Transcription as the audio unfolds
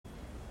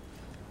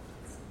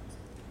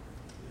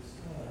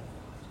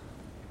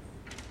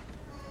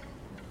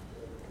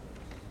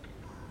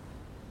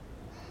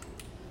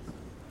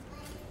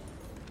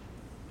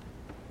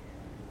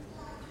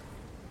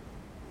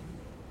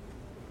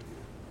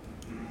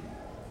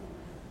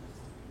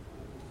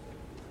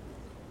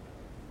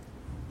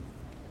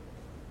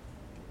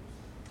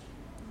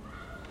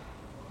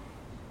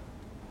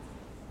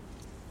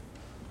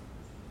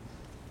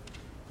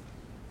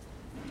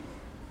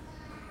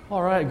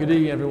All right, good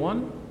evening,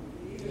 everyone.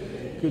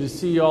 Good to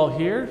see you all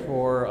here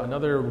for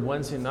another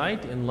Wednesday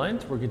night in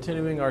Lent. We're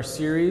continuing our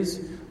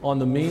series on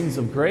the means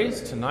of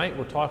grace. Tonight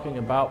we're talking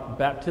about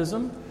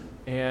baptism,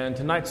 and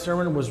tonight's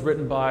sermon was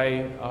written by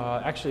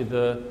actually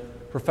the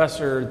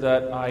professor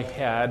that I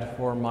had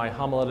for my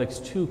Homiletics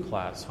 2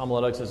 class.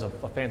 Homiletics is a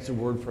fancy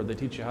word for they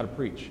teach you how to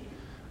preach.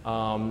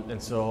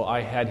 And so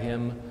I had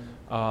him,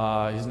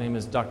 his name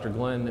is Dr.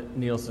 Glenn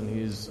Nielsen.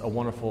 He's a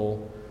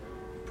wonderful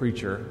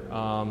preacher.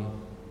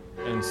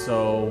 And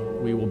so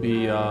we will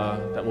be,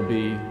 that will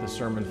be the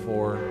sermon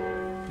for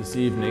this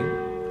evening.